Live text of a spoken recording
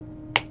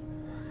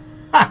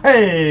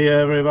Hey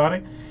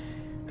everybody!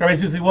 Everybody,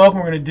 seriously, welcome.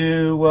 We're going to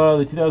do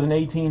the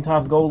 2018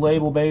 Topps Gold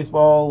Label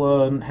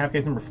Baseball half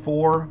case number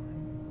 4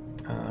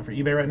 for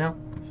eBay right now.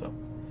 So,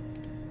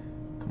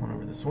 come on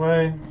over this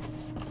way.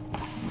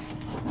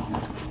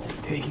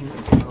 Taking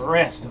the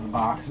rest of the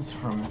boxes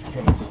from this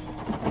case.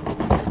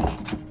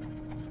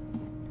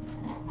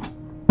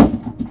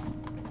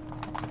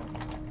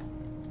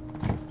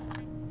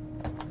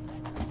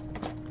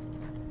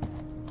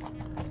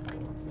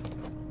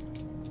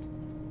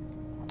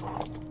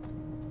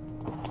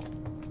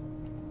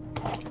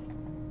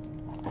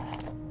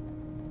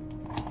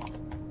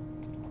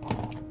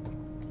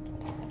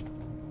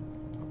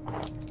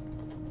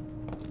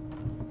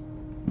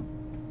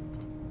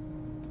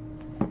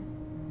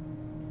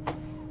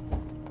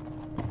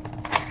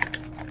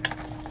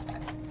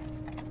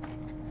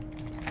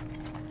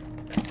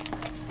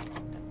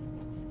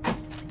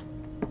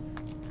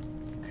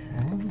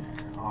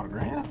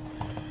 Autograph.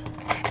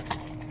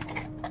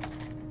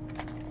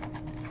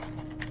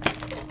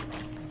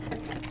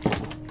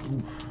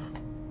 Oof.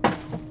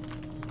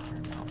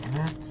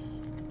 That.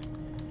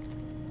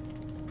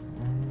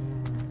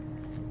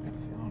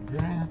 That's the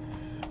autograph.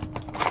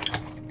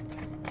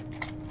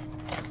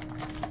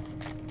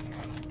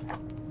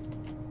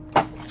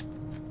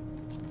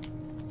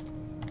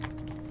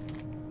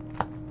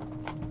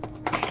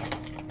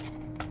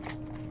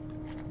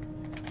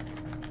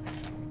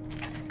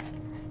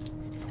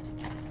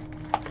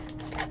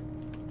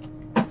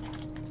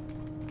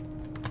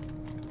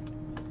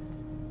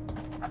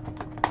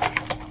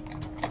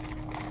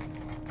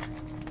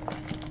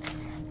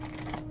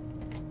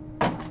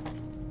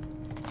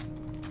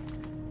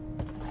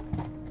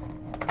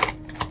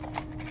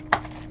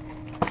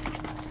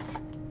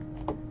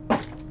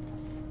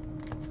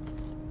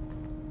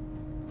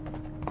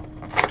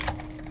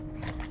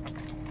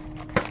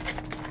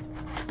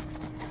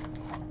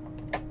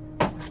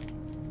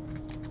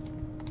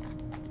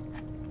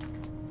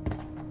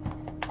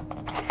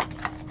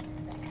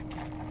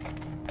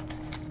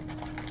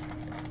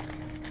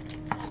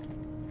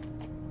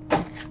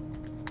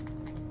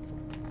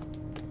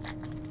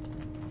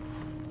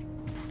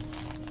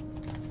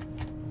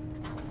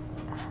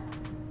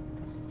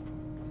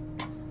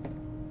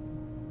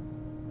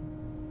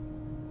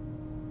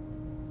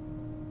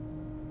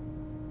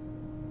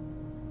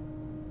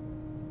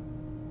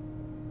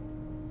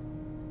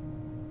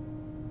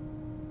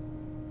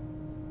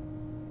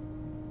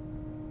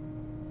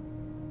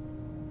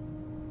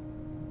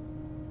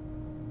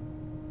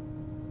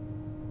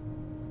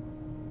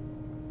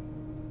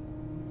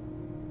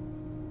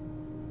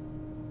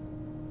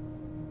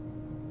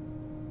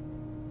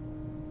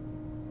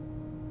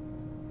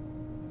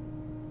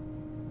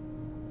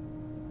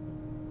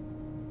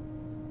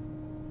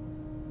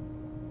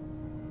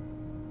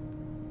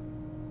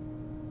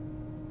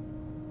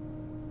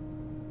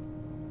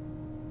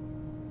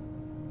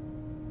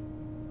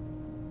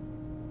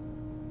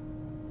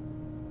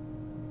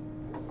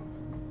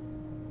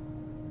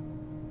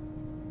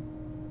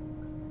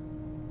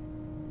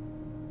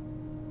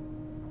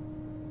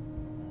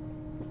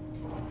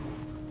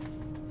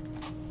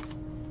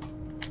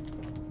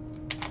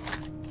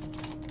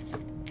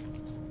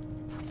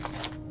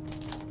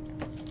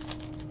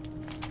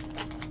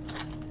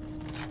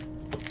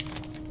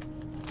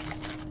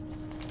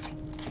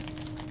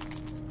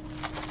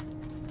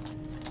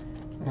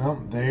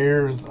 Well,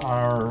 there's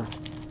our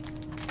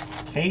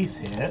case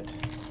hit,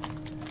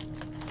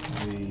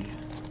 the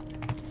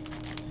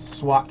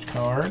swatch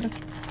card.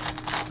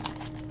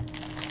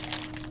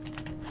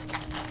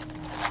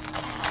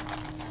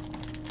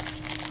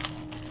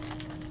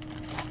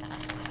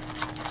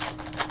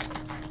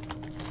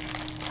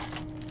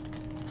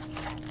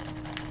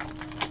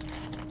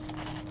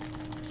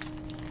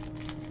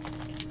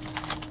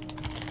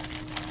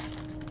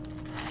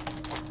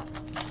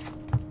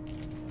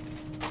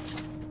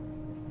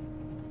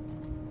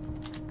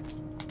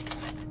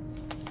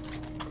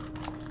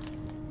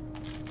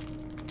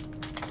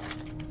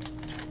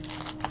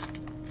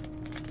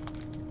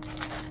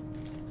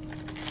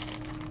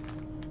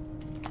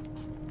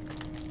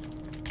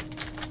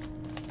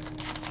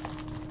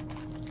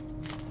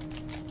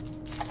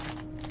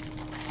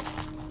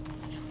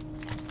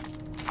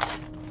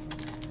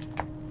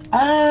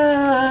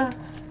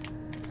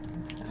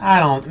 I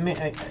don't.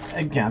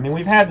 Again, I mean,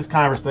 we've had this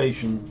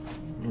conversation,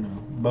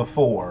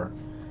 before.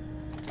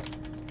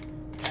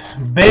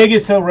 Big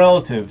is so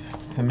relative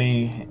to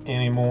me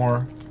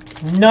anymore.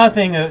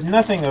 Nothing of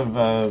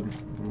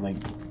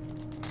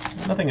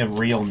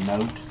real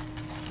note.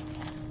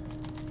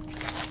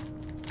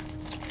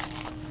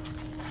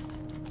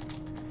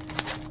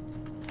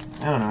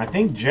 I don't know. I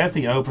think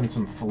Jesse opened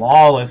some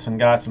Flawless and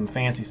got some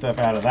fancy stuff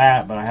out of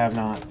that, but I have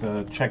not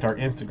checked our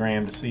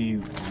Instagram to see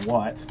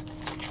what.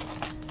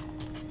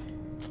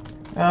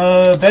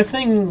 Best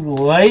thing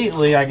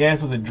lately, I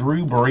guess, was a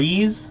Drew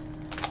Brees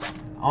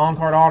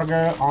on-card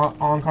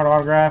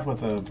autograph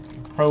with a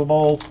Pro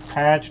Bowl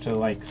patch to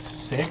like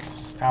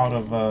 6 out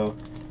of the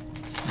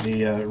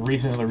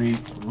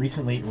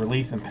recently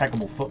released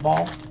Impeccable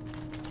Football.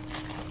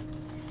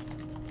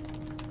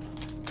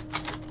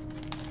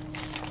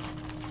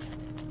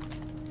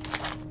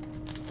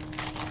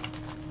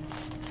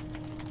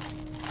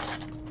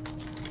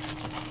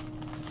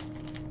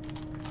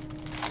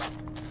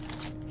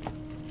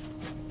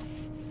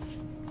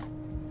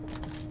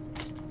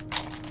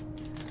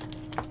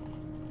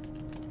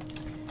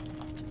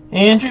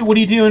 Andrew, what are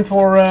you doing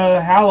for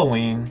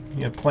Halloween?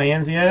 You have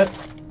plans yet?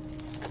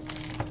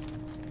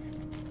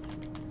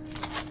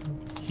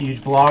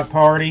 Huge block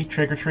party,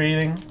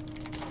 trick-or-treating?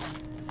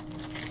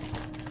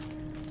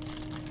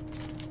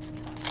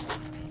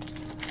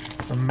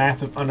 A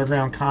massive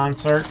underground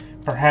concert?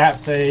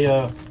 Perhaps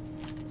a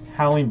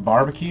Halloween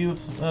barbecue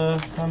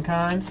of some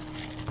kind?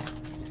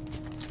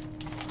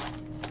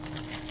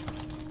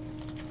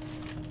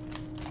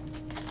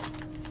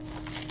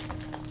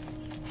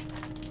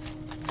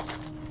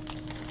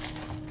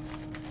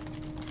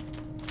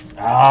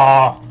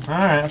 Oh,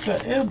 alright.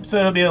 So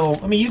it'll be a little...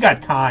 I mean, you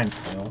got time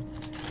still.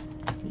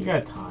 You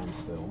got time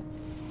still.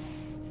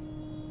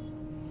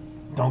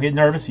 Don't get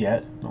nervous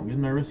yet. Don't get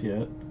nervous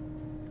yet.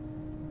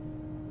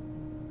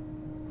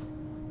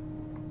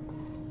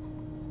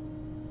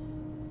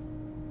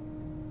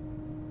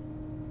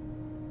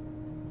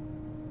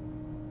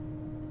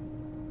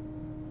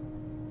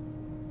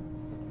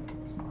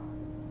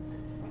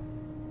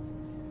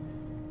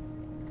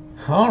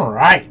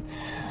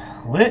 Alright.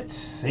 Let's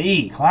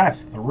see.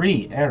 Class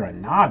 3,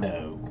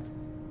 Arenado.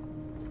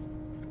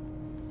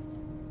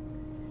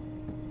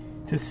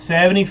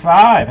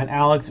 /75, and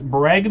Alex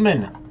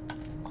Bregman.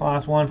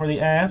 Class 1 for the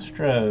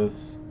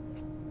Astros.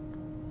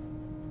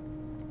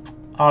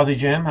 Aussie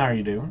Jim, how are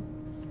you doing?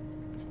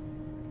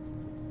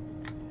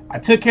 I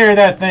took care of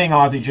that thing,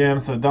 Aussie Jim,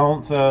 so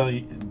don't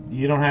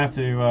you don't have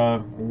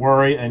to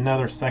worry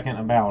another second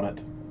about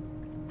it.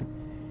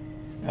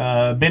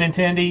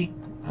 Benintendi,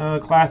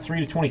 Class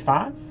 3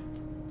 /25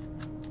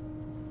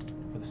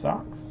 for the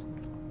Sox.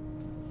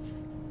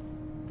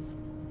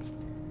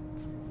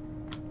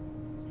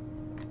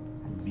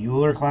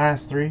 Bueller,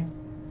 Class 3.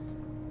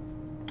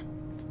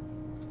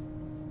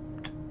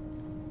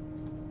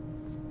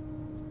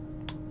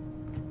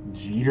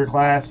 Jeter,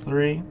 Class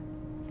 3.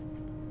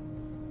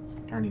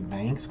 Ernie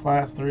Banks,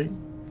 Class 3.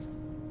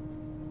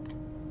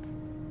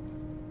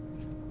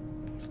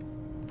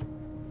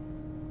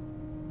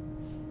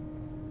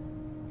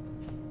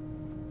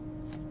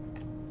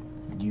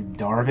 Yu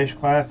Darvish,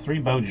 Class 3.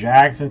 Bo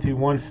Jackson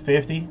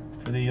 /150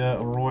 for the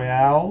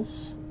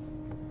Royals.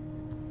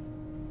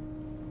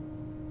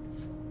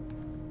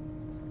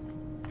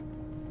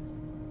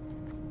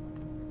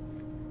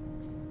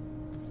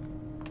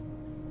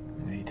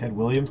 Ted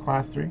Williams,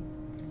 Class 3.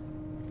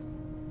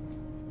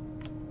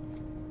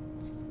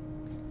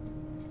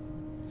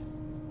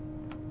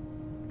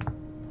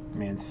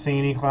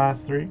 Mancini,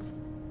 Class 3.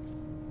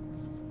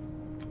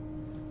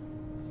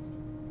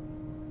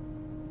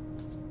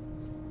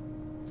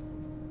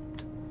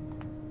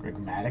 Greg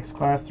Maddux,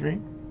 Class 3.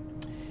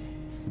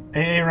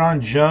 Aaron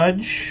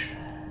Judge,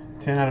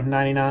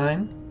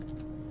 10/99.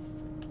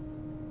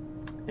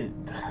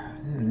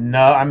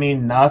 No, I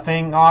mean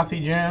nothing,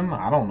 Aussie Jim.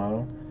 I don't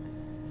know.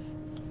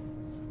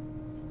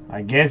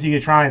 I guess you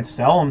could try and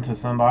sell them to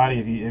somebody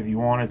if you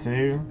wanted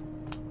to.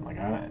 Like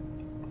I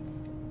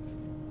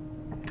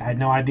had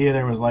no idea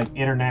there was like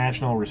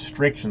international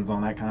restrictions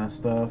on that kind of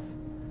stuff.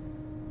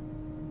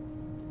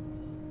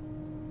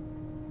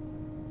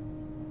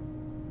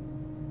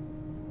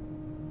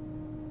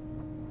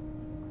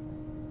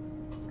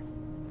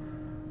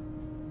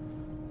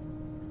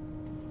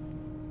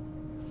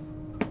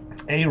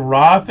 A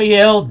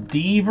Rafael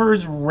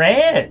Devers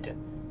red.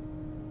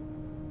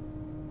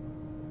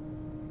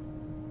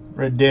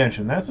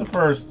 Redemption. That's the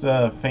first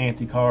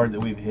fancy card that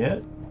we've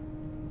hit.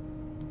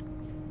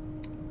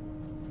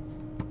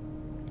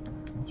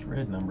 What's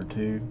red number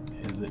 2?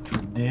 Is it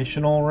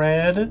traditional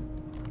red?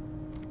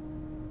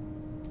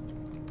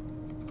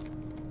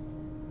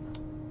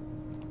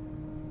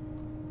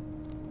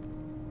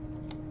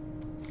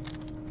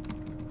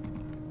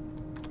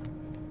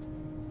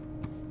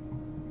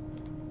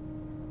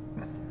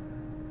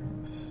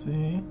 Let's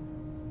see.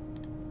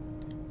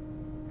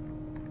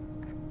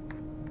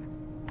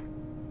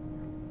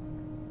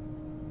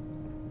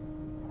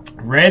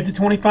 Red's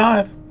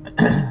 /25.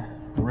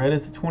 Red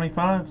is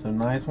 /25, so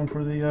nice one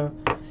for the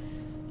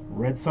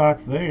Red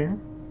Sox there.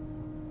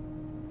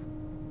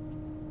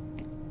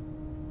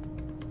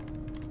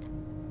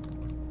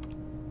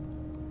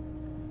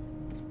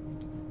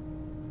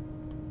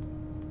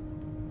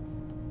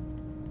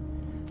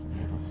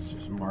 Let's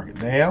just mark it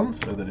down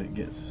so that it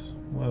gets...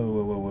 Whoa,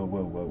 whoa, whoa, whoa,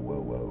 whoa, whoa,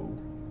 whoa, whoa.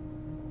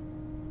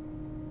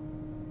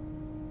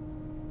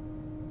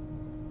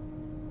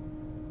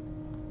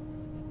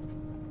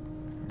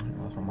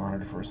 My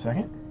monitor for a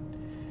second.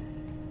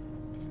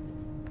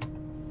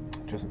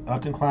 Justin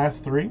Upton, Class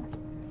 3.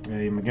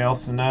 A Miguel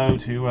Sano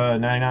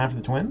 /99 for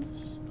the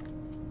Twins.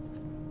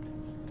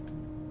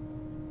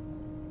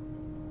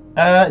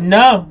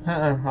 No.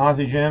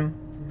 Aussie Jim.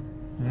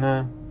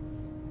 No.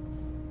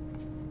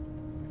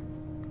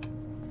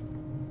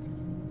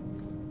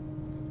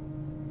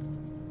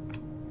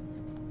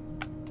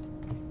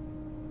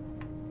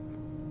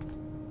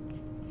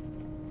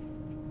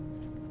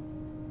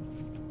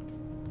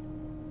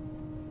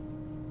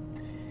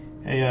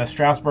 A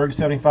Strasburg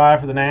 /75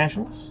 for the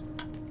Nationals.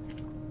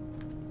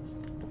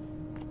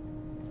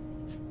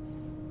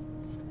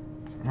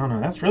 I don't know.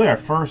 That's really our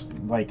first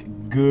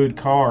like good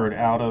card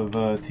out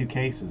of 2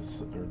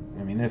 cases.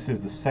 I mean, this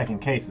is the second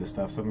case of this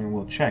stuff, so I mean,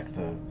 we'll check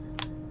the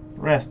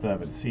rest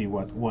of it to see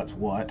what's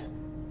what.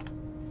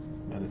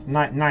 But it's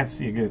nice to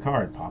see a good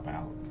card pop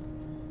out.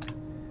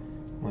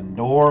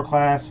 Lindor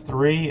Class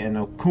 3 and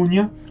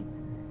Acuna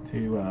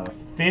to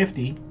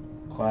 50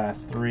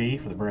 Class 3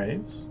 for the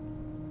Braves.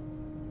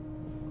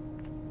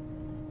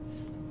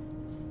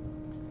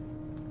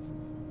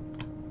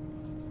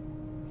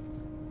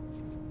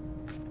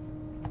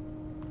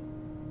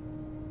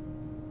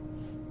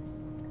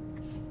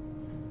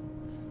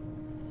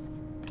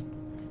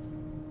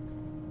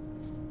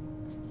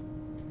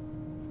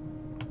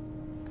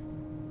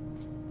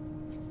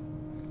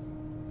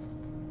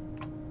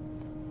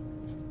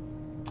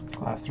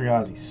 Class 3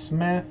 Ozzie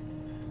Smith.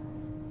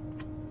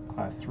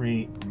 Class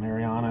 3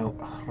 Mariano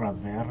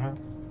Rivera.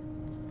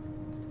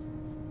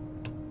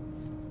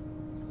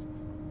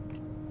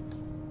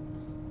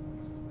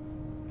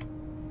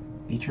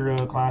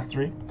 Ichiro Class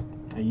 3.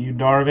 Yu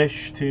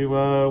Darvish to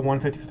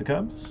 150 for the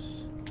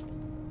Cubs.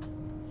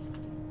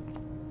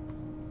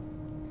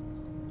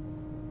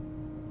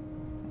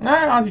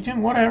 Nah, Ozzie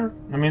Jim, whatever.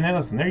 I mean,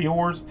 listen, they're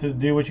yours to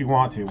do what you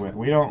want to with.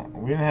 We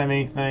didn't have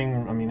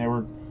anything. I mean, they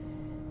were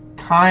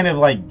kind of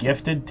like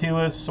gifted to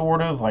us,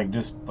 sort of like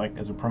just like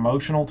as a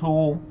promotional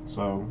tool.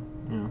 So,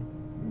 you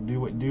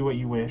know, do what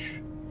you wish.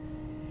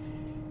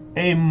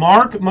 A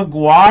Mark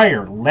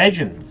McGwire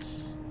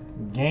Legends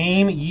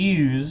game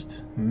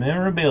used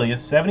memorabilia,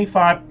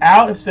 75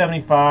 out of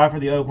 75 for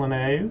the Oakland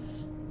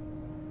A's.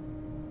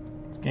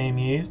 It's game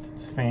used.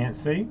 It's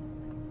fancy.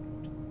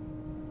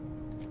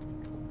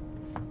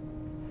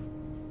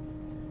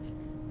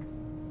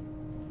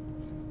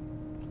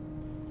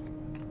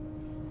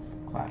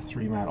 Class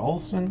 3 Matt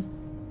Olson.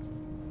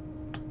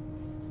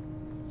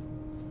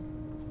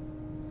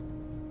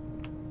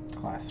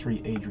 Class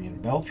 3 Adrian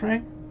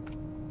Beltre.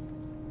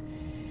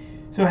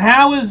 So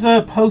how is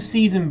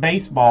postseason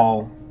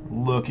baseball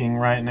looking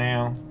right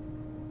now?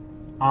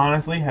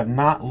 Honestly, have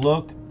not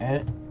looked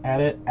at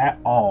it at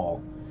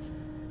all.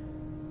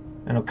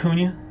 And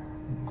Acuna,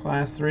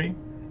 Class 3.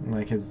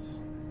 Like,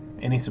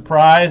 any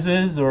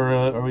surprises, or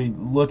are we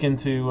looking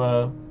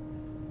to...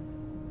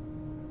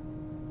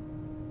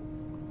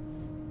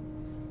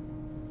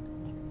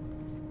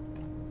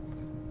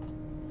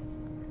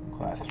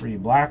 Class 3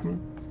 Blackman.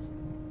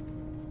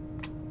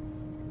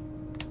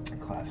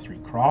 Class 3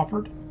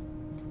 Crawford.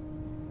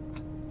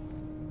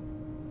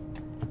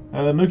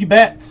 Mookie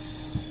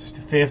Betts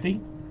to 50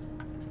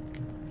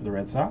 for the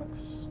Red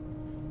Sox.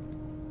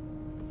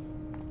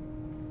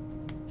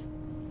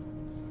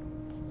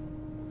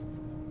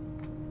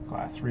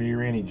 Class 3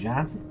 Randy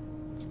Johnson.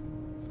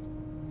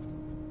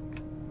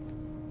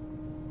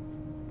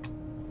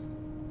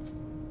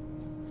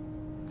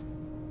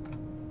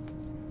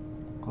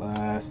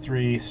 Class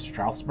 3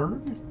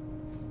 Strasburg.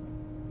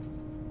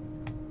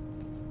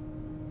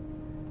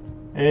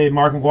 A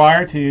Mark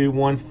McGwire to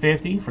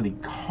 150 for the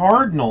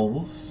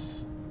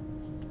Cardinals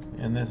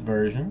in this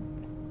version.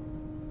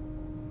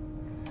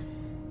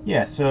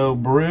 Yeah, so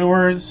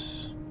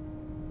Brewers.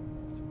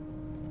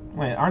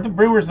 Wait, aren't the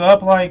Brewers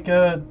up like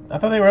I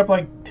thought they were up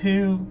like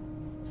 2-0.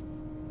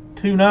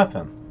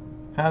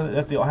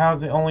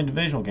 How's the only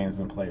divisional game's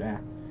been played?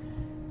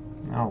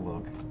 I'll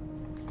look.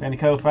 Sandy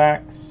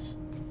Koufax.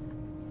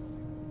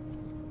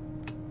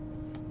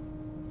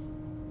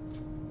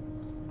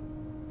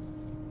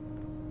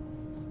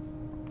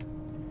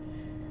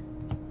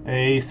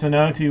 A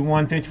Sano to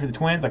 150 for the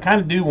Twins. I kind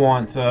of do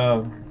want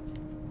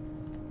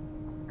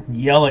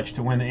Yelich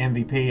to win the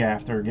MVP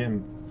after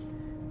getting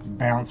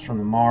bounced from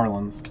the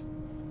Marlins.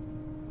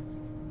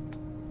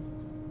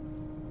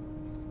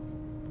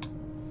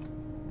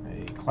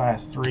 A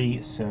Class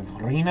 3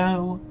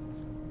 Severino.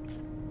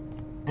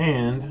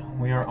 And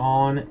we are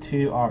on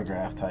to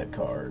autograph type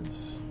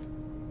cards.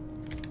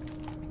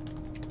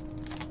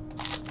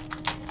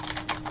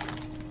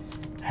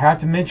 Have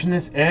to mention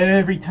this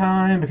every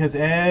time because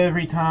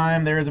every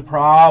time there is a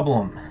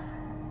problem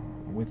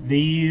with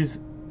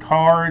these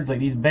cards, like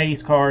these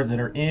base cards that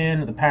are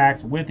in the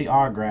packs with the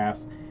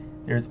autographs.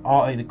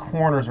 The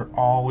corners are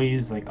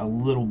always like a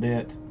little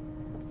bit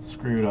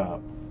screwed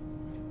up.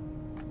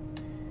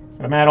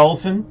 Got Matt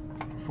Olson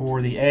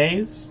for the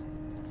A's,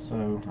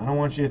 so I don't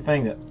want you to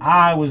think that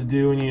I was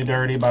doing you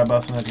dirty by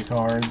busting up your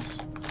cards.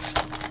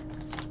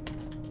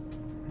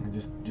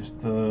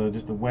 Just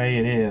the way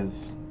it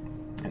is.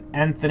 And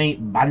Anthony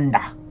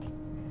Banda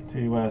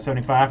to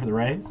 75 for the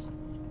Rays.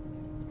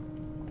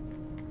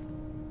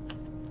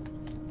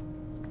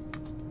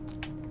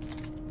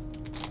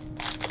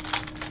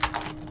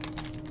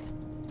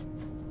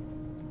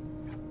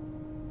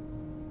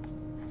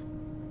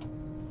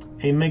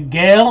 A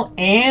Miguel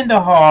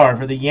Andujar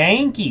for the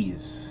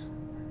Yankees.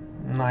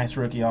 Nice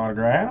rookie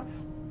autograph.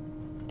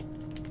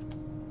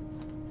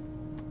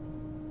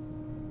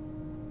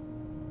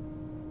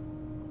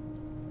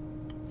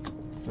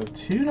 So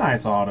 2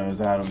 nice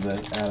autos out of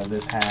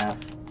this half.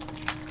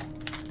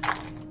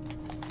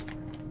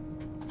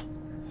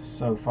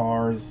 So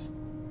fars.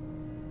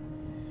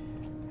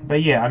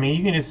 But yeah, I mean,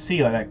 you can just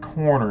see like that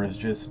corner is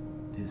just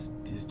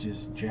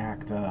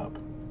jacked up.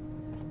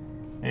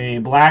 A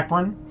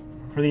Blackburn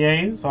for the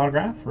A's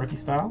autograph, rookie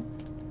style.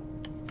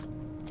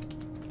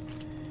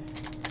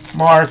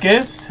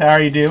 Marcus, how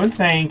are you doing?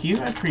 Thank you.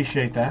 I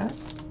appreciate that.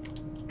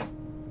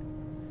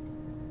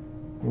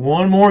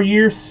 One more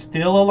year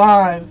still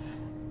alive.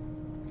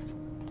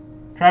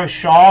 Travis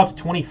Shaw to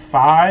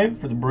 25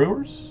 for the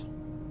Brewers.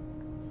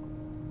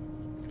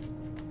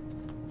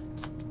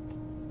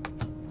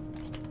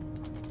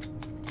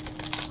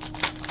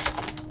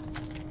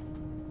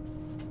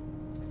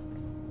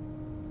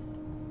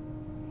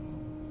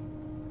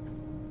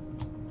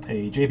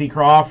 A J.P.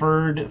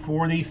 Crawford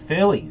for the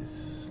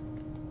Phillies.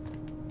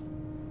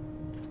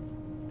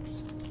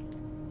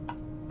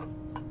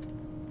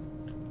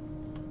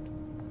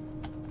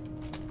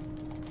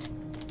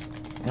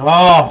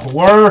 Oh,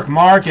 work,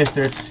 Marcus.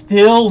 They're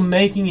still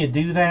making you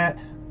do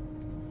that.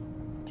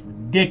 It's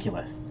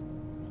ridiculous.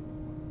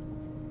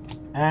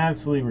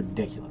 Absolutely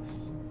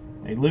ridiculous.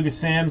 A Lucas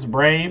Sims,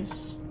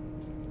 Braves.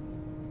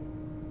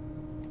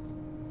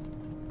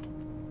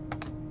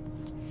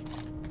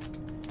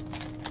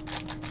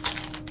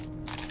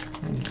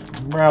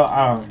 Bro,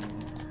 I don't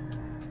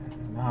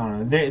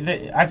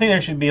know. I think there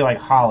should be like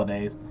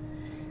holidays.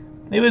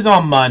 It was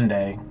on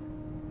Monday.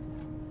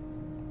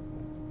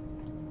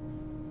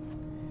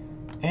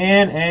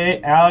 And a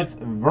Alex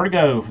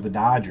Vertigo for the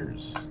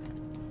Dodgers.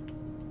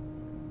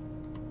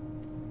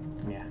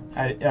 Yeah,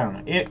 I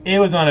don't know. It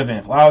was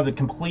uneventful. I was a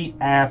complete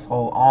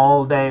asshole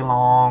all day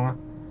long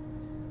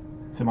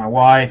to my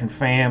wife and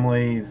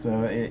family.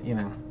 So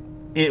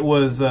it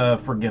was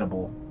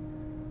forgettable.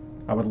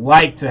 I would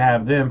like to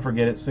have them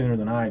forget it sooner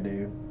than I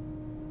do.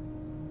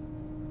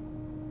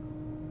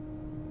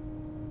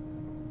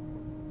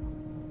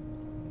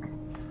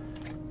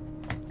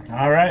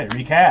 All right,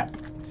 recap.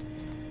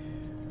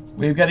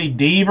 We've got a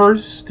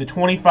Devers to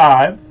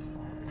 25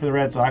 for the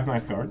Red Sox.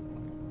 Nice card.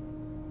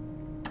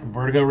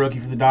 Vertigo rookie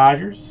for the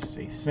Dodgers.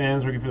 A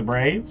Sims rookie for the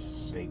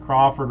Braves. A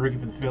Crawford rookie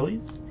for the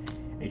Phillies.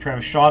 A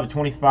Travis Shaw to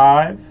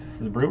 25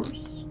 for the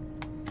Brewers.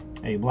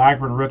 A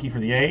Blackburn rookie for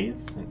the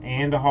A's. An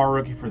Andahar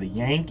rookie for the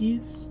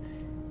Yankees.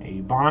 A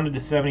Bonded to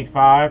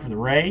 75 for the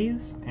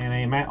Rays. And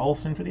a Matt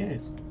Olson for the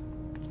A's.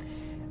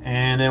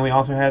 And then we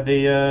also had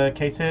the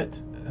case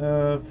hit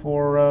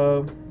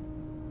for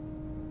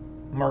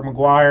Mark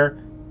McGuire.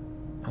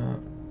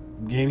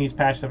 Game needs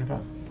patch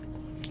 75.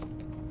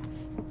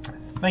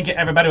 Thank you,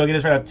 everybody. We'll get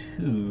this right out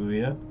to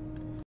you.